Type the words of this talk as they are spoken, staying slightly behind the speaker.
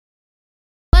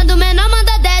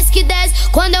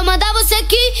Quando eu mandar você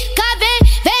quica, vem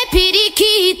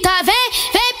periquita, vem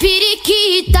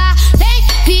periquita, vem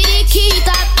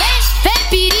periquita, vem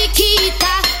periquita.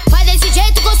 Faz desse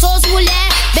jeito gostoso, mulher,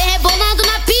 vem rebolando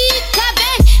na pica,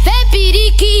 vem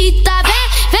periquita, vem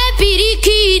periquita. Vem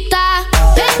periquita.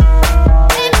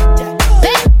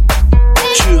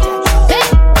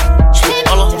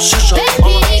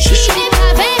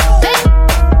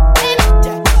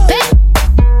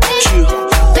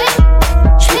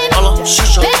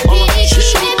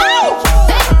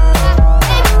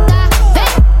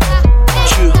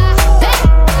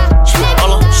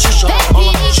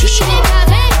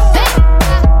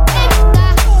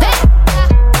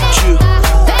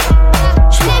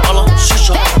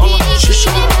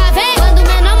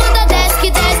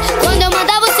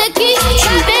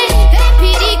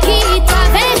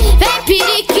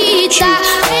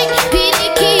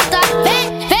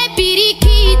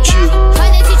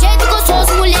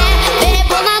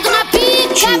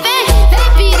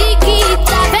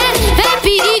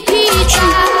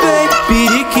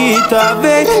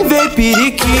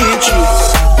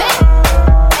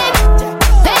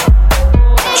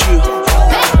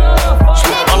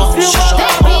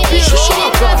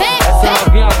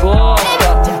 Essa novinha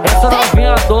gosta, essa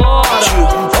novinha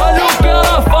adora. Olha o que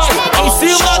ela faz em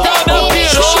cima da minha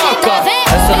piroca.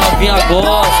 Essa novinha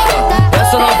gosta,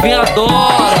 essa novinha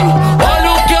adora.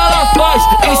 Olha o que ela faz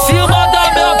em cima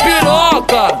da minha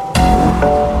piroca.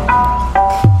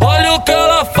 Olha o que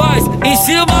ela faz em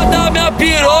cima da minha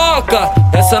piroca.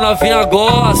 Essa novinha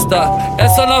gosta,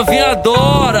 essa novinha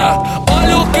adora.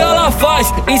 Olha o que ela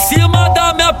faz em cima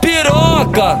da minha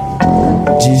piroca.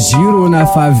 De giro na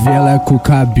favela com o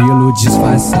cabelo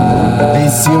disfarçado, em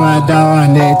cima da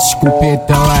Hornet,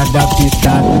 escopetão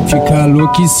adaptado. Fica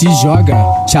louco e se joga,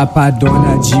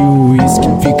 chapadona de uísque.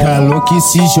 Fica louco e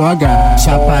se joga,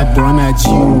 chapadona de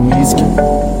uísque.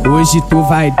 Hoje tu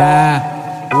vai dar,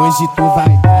 hoje tu vai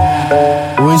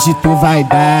dar, hoje tu vai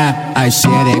dar a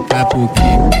xereca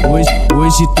porque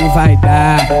hoje tu vai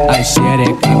dar a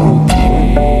xereca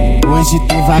porque hoje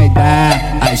tu vai dar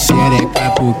a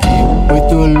xereca porque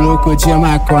muito louco de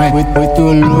maconha, muito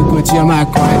louco de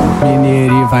maconha.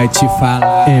 Mineiro vai te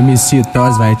falar, MC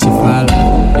Tos vai te falar.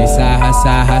 Vem sarra,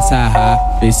 sarra, sarra,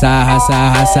 vem sarra,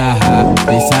 sarra, sarra,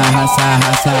 vem sarra,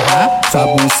 sarra, sarra. Sua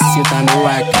buceta no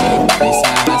AK. Vem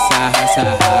sarra, sarra,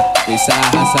 sarra, vem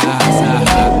sarra, sarra,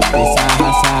 sarra, vem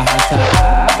sarra, sarra,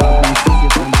 sarra.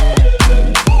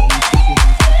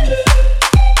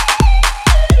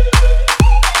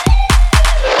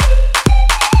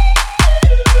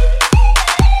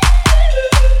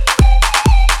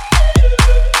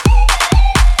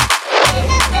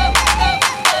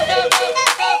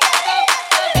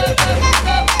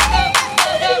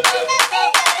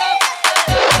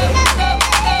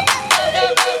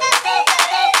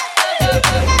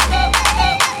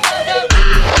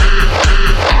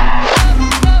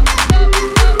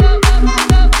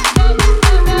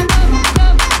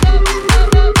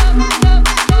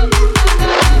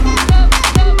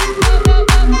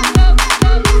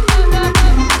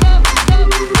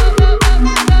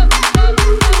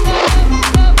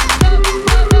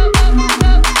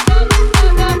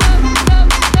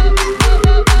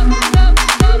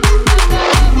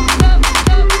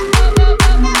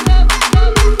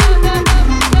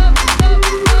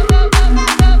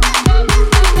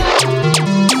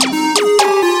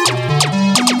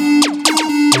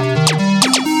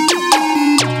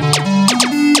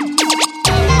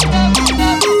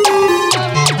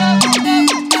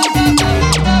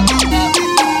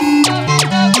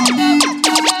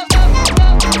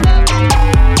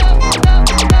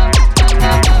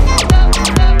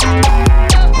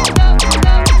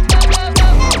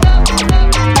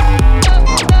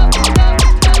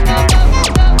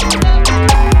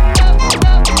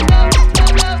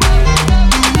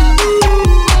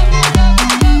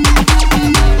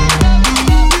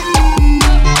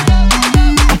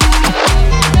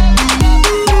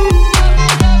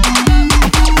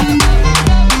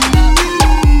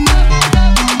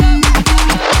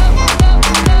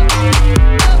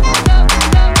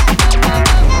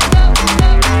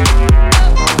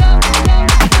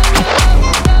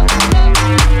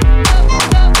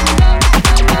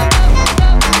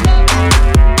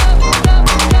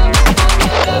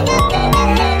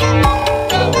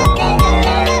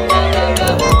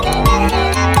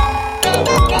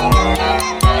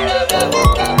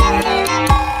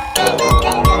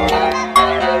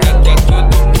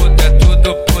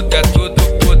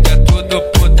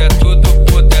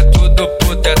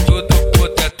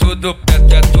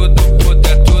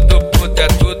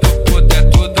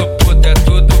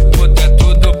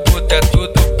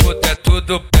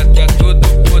 tudo, é tudo,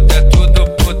 puta, é tudo,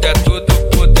 puta, é tudo,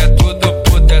 puta, é tudo,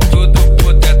 puta, é tudo,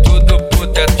 puta, é tudo,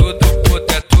 puta, é tudo, puta,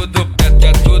 é tudo, é tudo,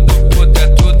 puta,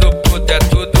 é tudo, puta, é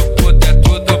tudo, puta, é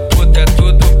tudo, puta, é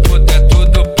tudo, puta, é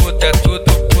tudo, puta, é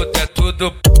tudo, puta, é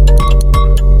tudo.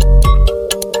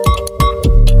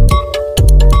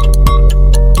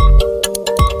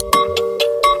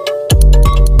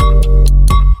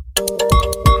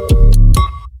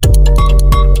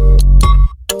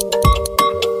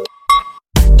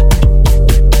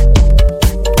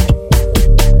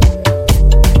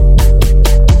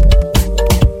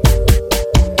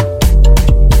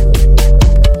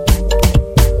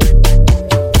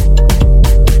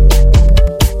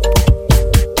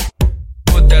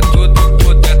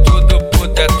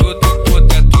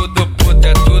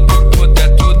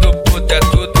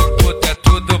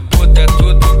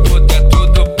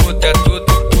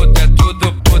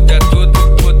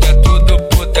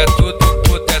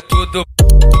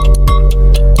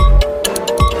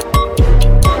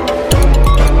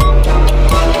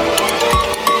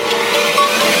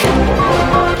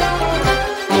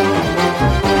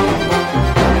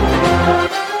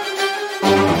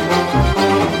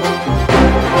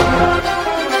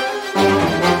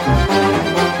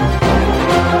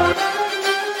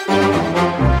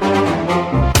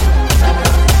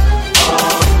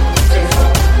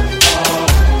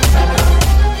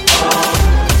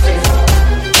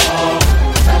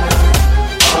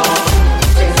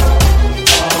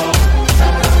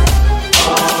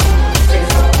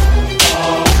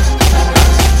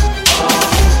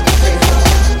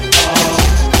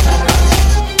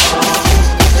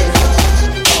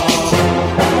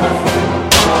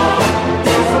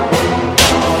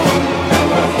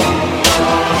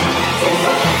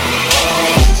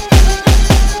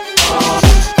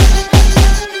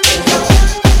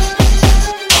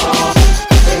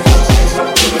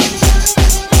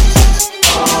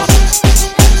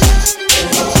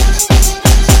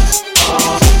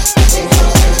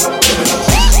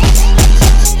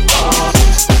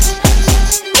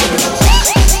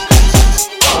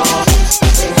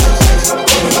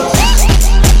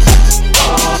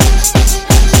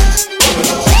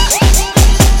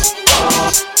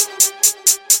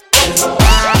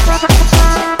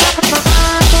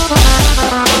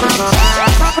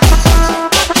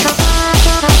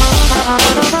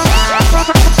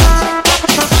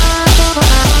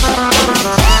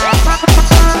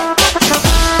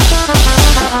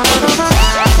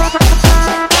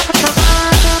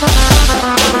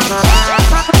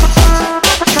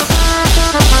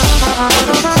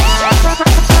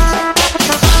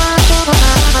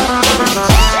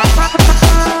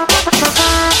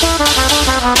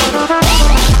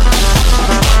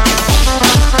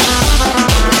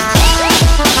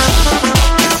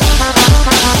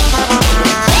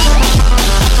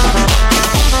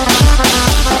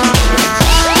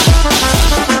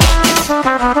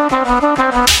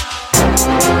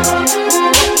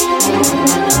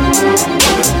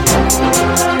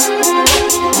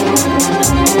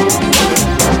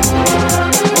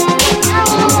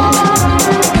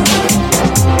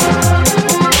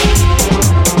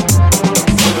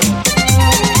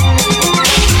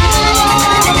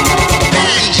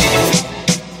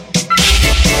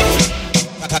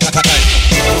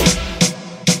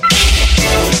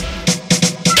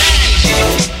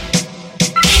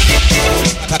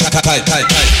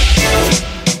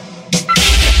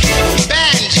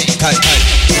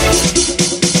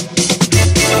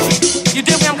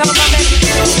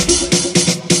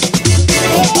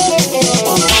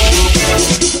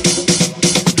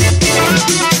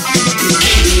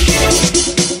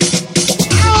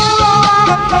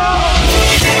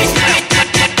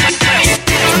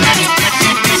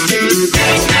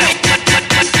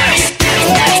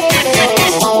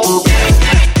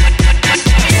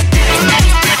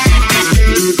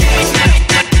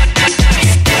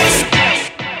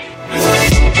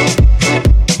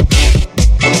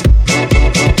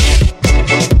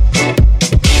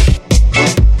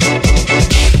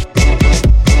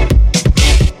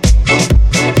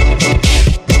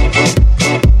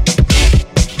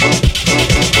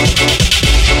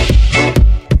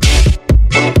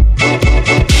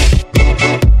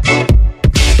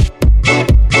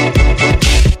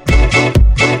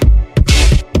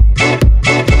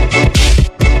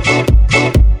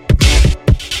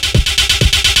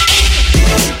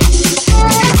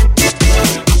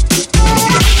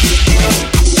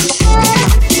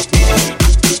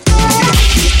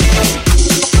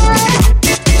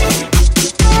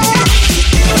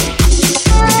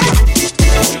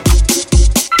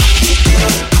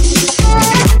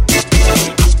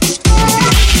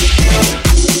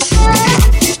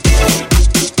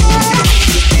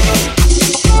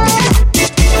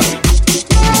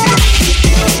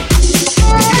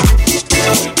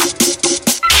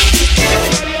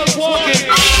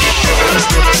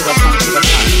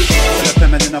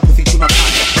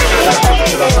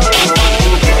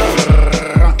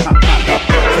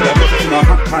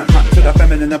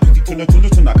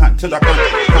 to the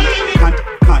cunt.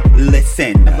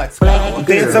 Listen, let's go.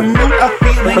 There's a mood of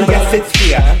feeling, yes it's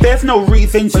here. There's no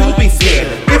reason to be scared.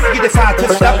 If you decide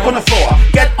to step on the floor,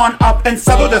 get on up and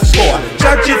settle the score.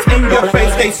 Judges in your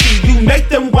face, they see you, make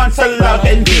them want to love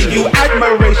and give you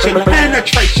admiration,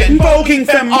 penetration, voguing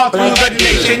them all through the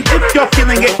nation. If you're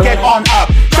feeling it, get on up.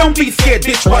 Don't be scared,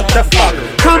 bitch, what the fuck?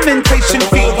 Commentation,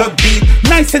 feel the beat.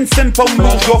 Nice and simple,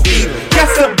 move your feet.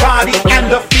 Yes, the body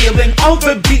and the feeling of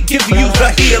the beat give you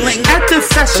the healing. At the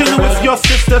session with your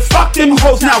sisters, fuck them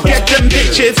hoes, now get them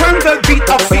bitches. Turn the beat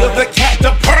up, feel the cat.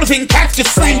 The Persian cats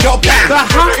just slang your back. The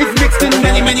heart is mixed in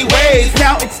many, many ways.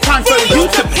 Now it's time for you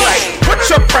to play. What's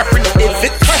your preference?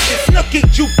 Is it precious? Look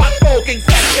at you, by voguing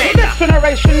session. This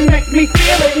generation make me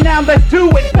feel it. Now let's do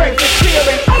it, break the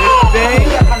ceiling.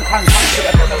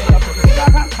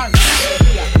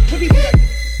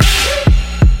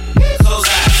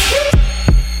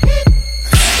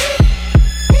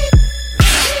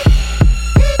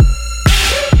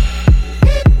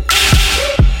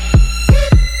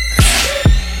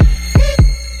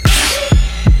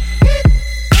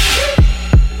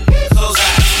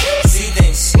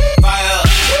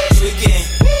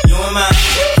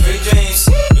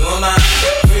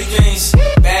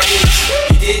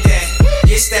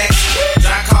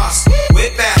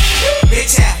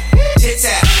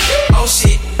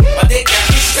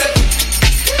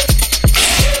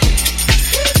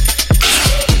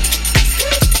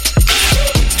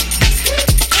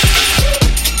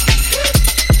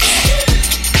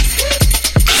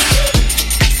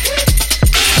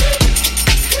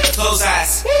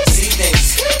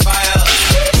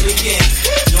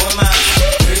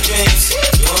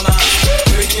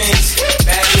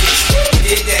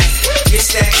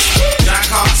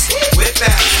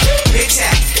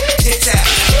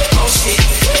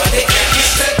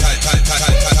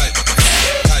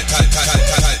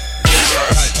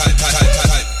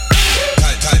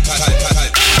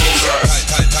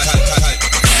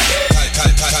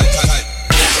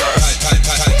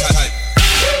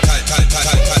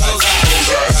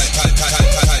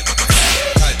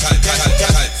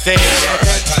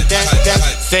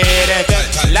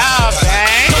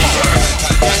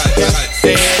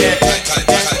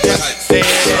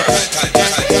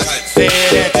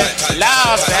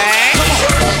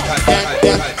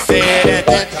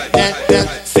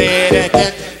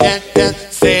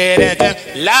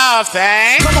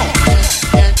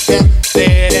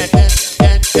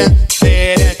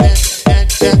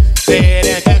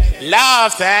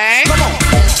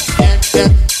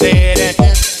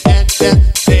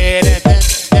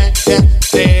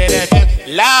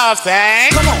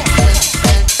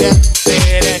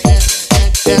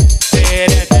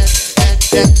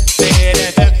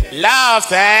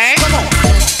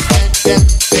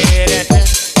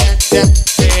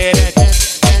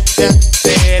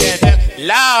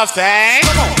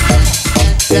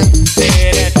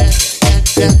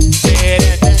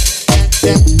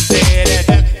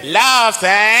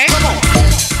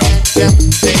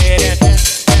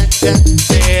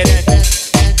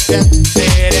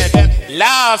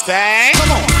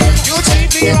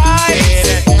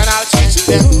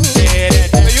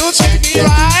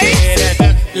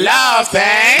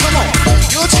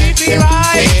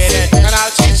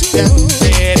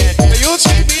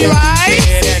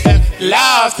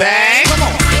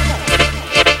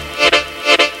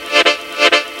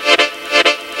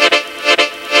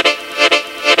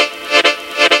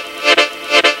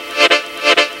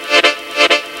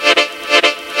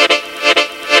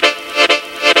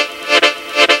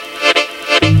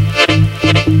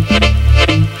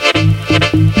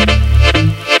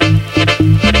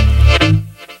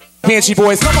 Banshee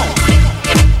boys, come on.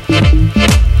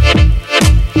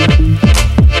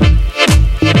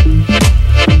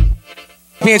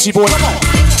 Banshee boys, come on.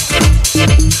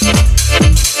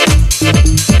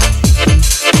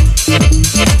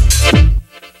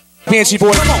 Banshee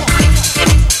boys, come on.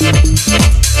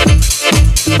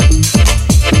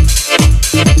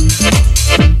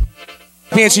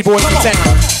 Banshee boys, come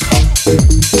on.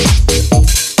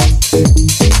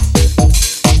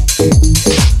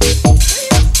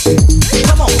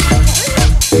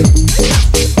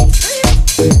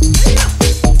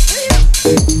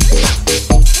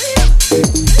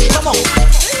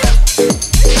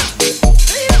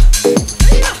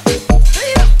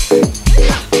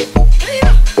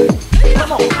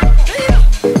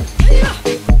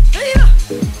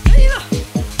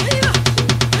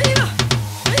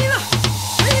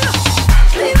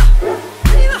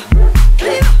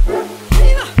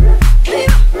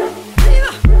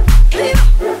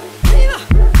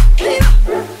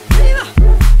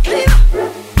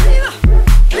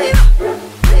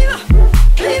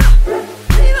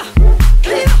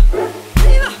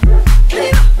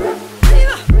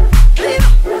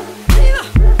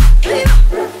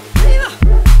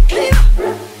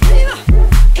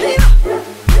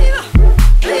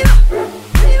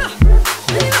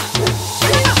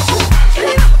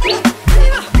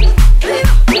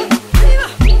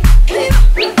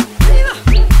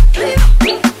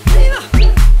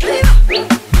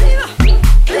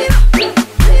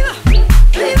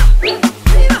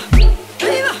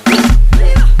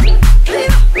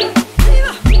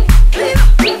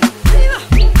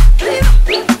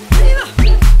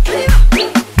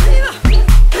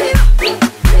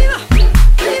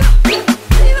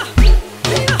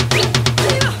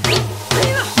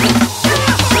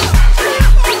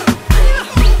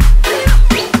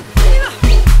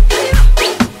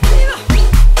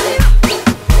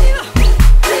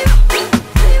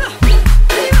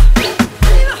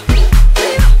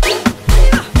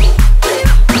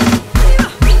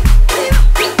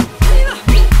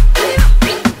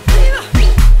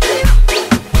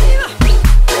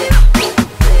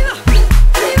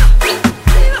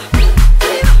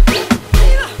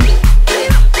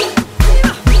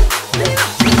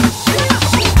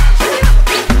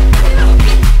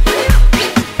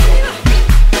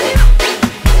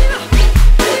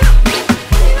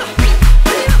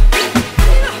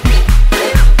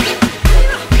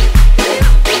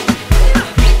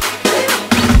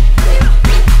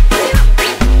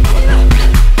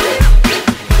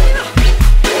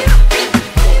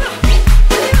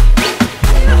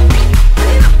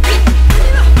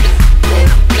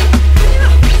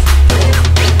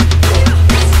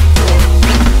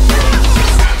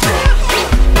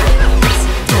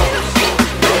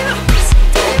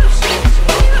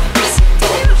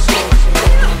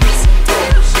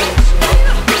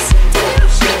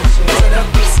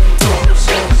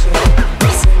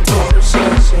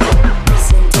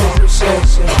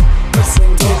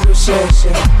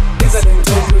 sheshe. Is it in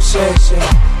blue sheshe?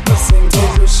 Listen to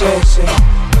blue sheshe.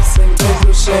 Listen to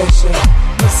blue sheshe.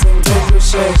 Listen to blue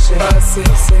sheshe.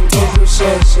 Listen to blue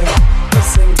sheshe.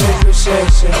 Listen to blue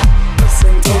sheshe.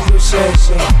 Listen to blue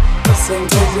sheshe. Listen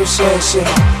to blue sheshe.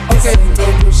 Okay, listen to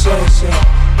blue sheshe.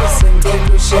 Listen to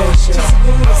blue sheshe.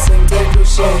 Listen to blue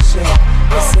sheshe.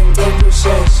 Listen to blue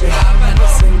sheshe.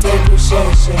 Listen to blue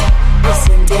sheshe.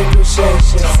 Listen to blue sheshe.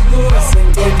 Listen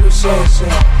to blue sheshe.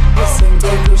 Listen to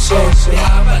blue sheshe.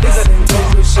 Listen to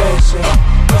blue sheshe.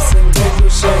 Listen to blue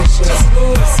sheshe.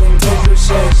 Listen to blue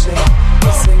sheshe.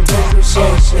 Listen to blue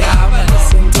sheshe.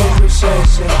 Listen to blue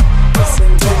sheshe. Listen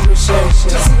to blue sheshe.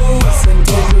 Listen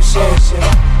to blue sheshe.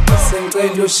 Listen to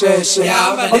blue sheshe.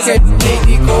 Okay,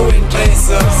 lady, go and dress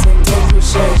up. Listen to blue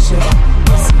sheshe.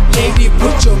 Lady,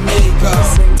 put your makeup.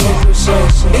 Listen to blue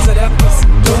sheshe. Is it that?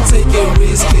 Don't take it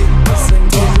risky. Listen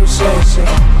to blue sheshe.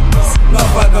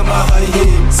 Mafaga mahaye.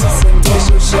 Listen to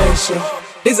blue sheshe.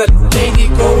 Is a lady,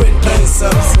 go and dress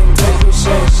up. Listen to blue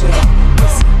sheshe.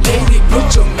 Lady, put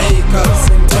your makeup.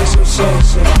 Listen to blue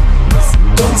sheshe.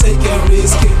 Don't take it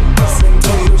risky. Listen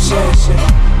to blue sheshe.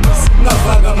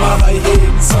 Mafaga mahaye.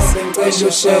 Listen to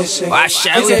blue sheshe.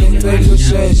 Blue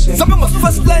sheshe. Some of my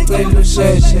first play. Blue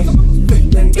sheshe.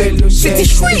 City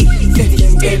Street.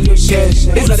 Blue sheshe.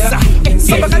 Is that?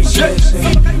 Some of that shit.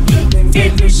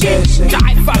 Blue sheshe.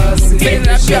 Jive fast. Say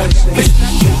that shit.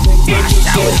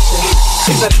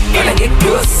 Gonna get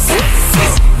close.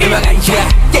 If I got ya,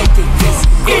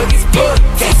 go this book.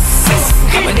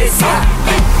 How about this high?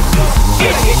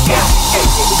 Gonna get ya,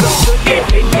 go to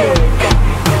every year.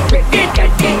 Pretty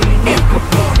got you,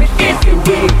 pretty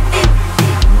everywhere.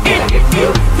 Gonna get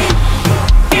close.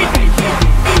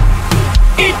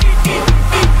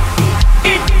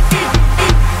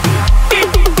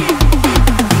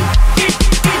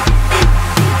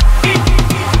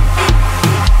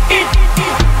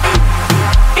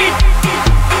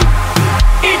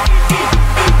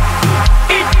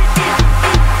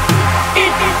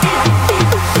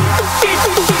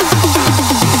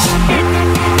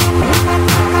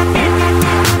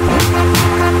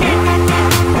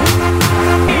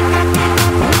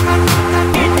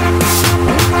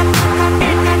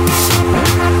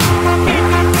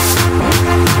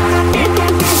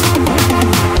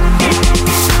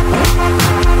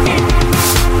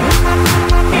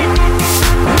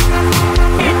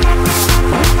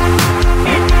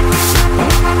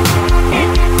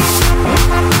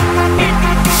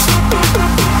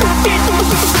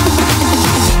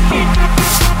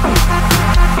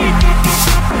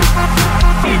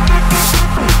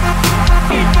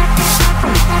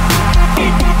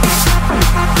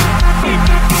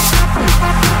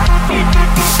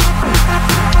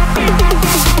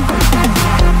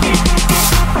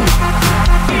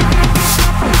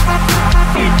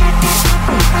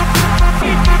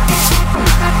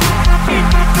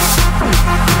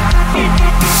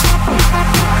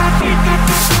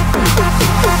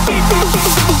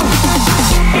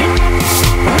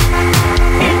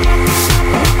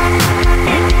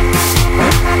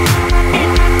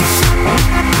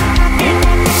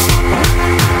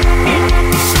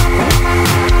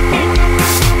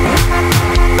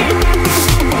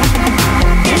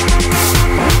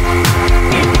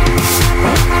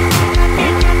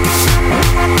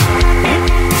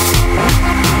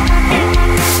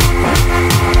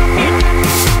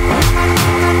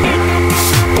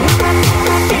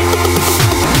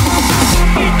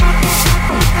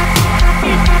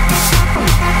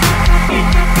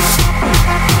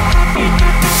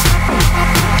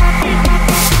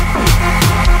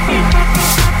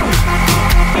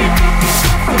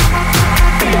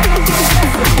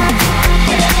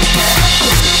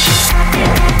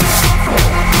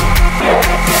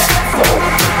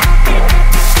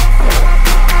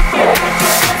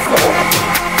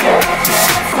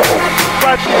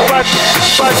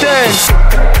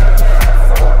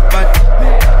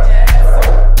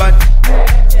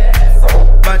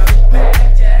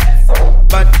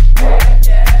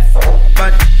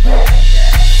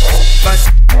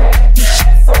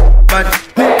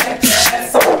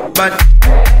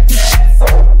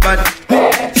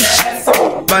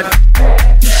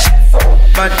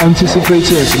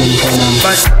 Anticipated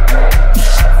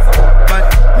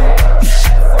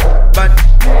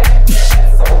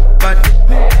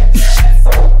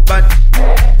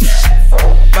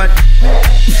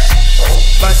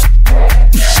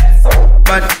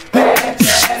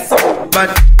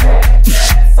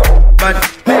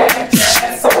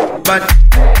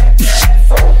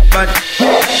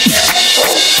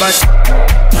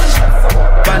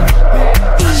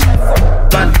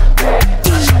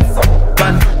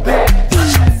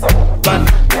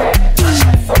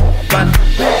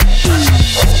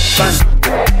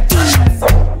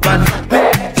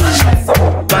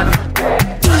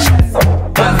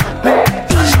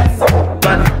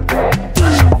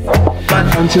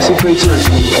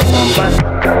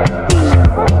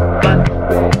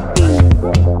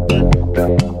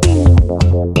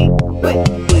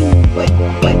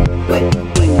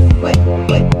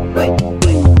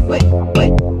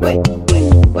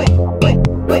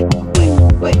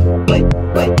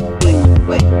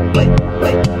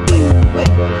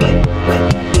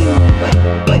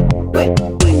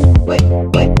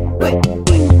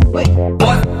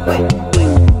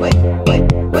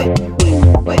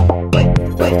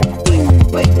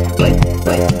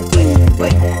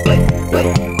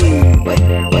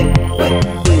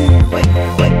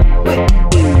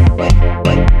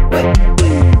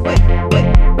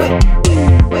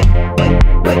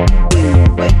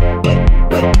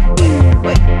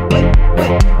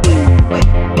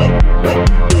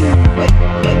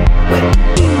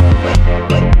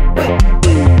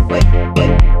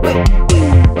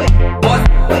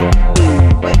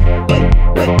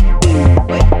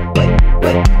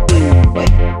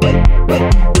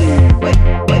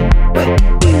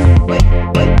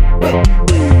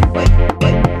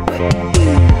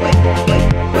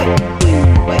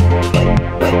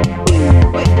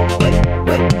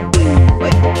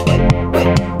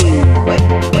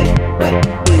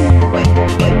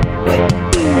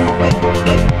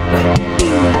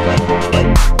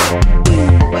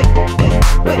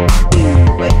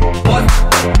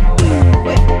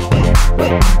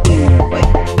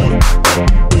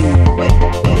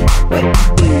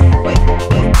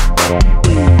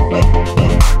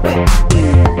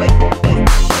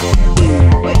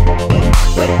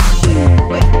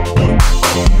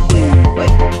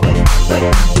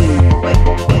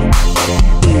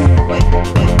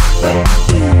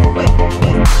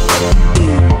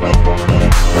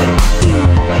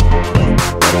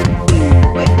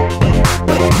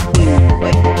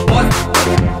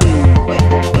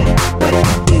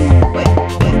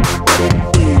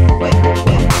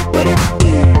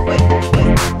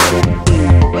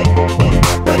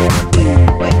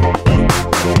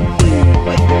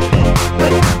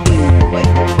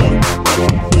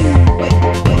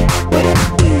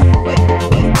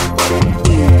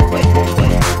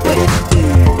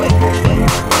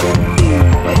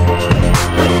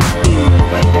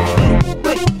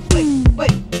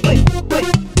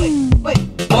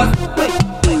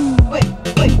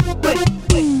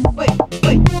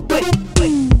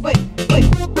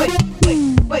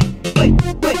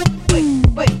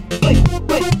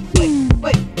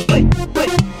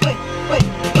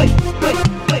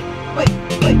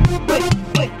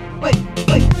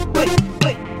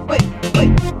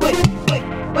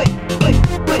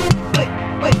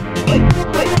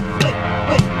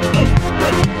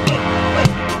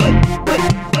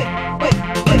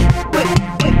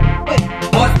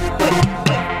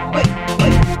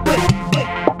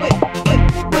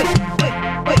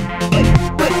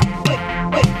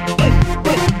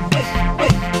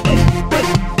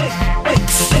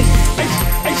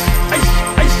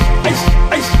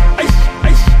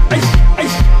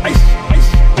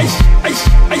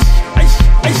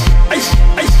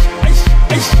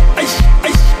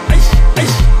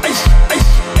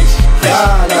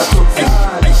Yeah.